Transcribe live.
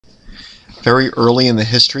Very early in the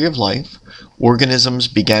history of life, organisms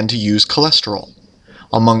began to use cholesterol.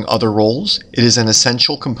 Among other roles, it is an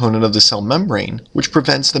essential component of the cell membrane, which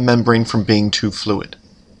prevents the membrane from being too fluid.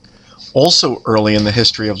 Also early in the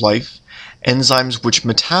history of life, enzymes which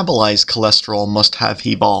metabolize cholesterol must have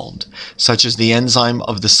evolved, such as the enzyme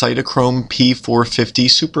of the Cytochrome P450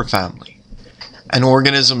 superfamily. An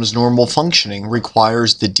organism's normal functioning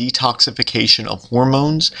requires the detoxification of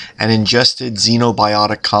hormones and ingested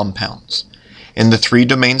xenobiotic compounds. In the three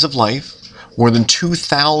domains of life, more than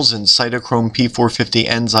 2,000 Cytochrome P450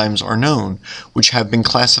 enzymes are known, which have been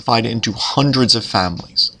classified into hundreds of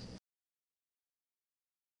families.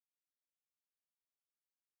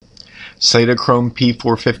 Cytochrome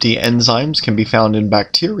P450 enzymes can be found in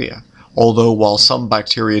bacteria, although while some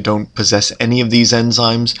bacteria don't possess any of these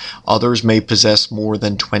enzymes, others may possess more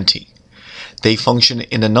than 20. They function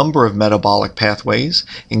in a number of metabolic pathways,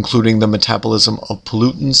 including the metabolism of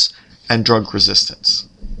pollutants and drug resistance.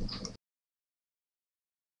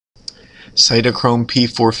 Cytochrome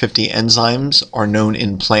P450 enzymes are known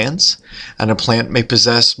in plants, and a plant may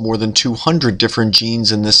possess more than 200 different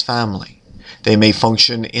genes in this family. They may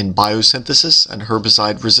function in biosynthesis and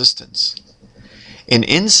herbicide resistance. In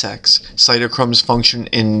insects, cytochromes function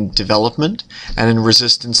in development and in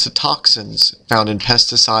resistance to toxins found in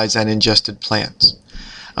pesticides and ingested plants.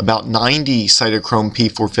 About 90 cytochrome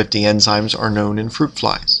P450 enzymes are known in fruit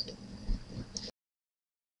flies.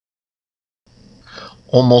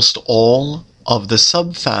 Almost all of the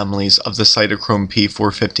subfamilies of the Cytochrome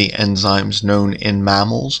P450 enzymes known in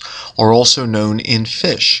mammals are also known in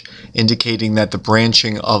fish, indicating that the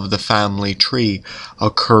branching of the family tree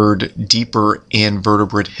occurred deeper in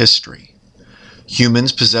vertebrate history.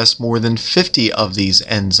 Humans possess more than 50 of these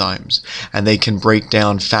enzymes, and they can break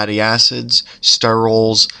down fatty acids,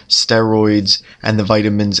 sterols, steroids, and the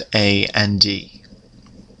vitamins A and D.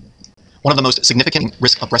 One of the most significant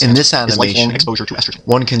risks of breast cancer is lifelong exposure to estrogen.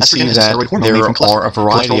 One can see that there are a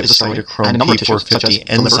variety of Cytochrome P450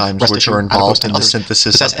 enzymes which are involved in the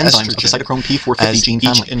synthesis of estrogen. As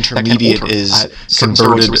each intermediate is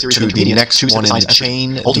converted to the next one in the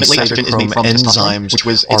chain, the cytochrome enzymes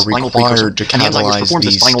are required to catalyze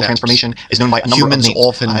these steps. Humans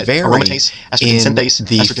often vary in the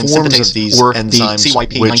forms of these enzymes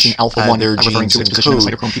which their genes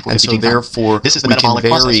encode, and so therefore we can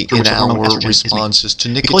vary in our responses to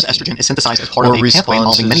nicotine, because estrogen is synthesized as part of a pathway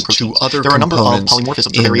involving many proteins. There are a number of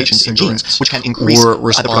polymorphisms or variations in genes which can increase the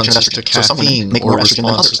production of estrogen. So some women make more estrogen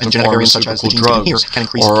than others, and genetic variants such as the gene taken here can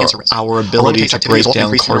increase cancer risk. Our ability to break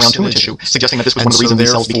down around tumor tissue, suggesting that this was one of the reasons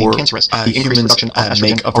these cells became cancerous. The increased production of estrogen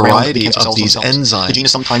make a variety of these enzymes, the gene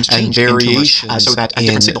is sometimes changed and variations so that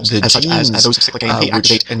different signals, such as those of cyclic AMP,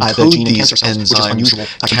 activate the gene in cancer cells, which is unusual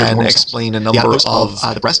can explain a number of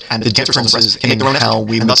the breast and the cancer cells differences can make their own how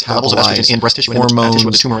we estrogen, and thus the levels of estrogen in breast tissue and tissue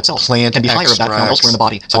of the tumor itself plant can be higher than elsewhere in the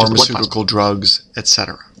body, such as blood plasma. pharmaceutical drugs,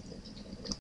 etc.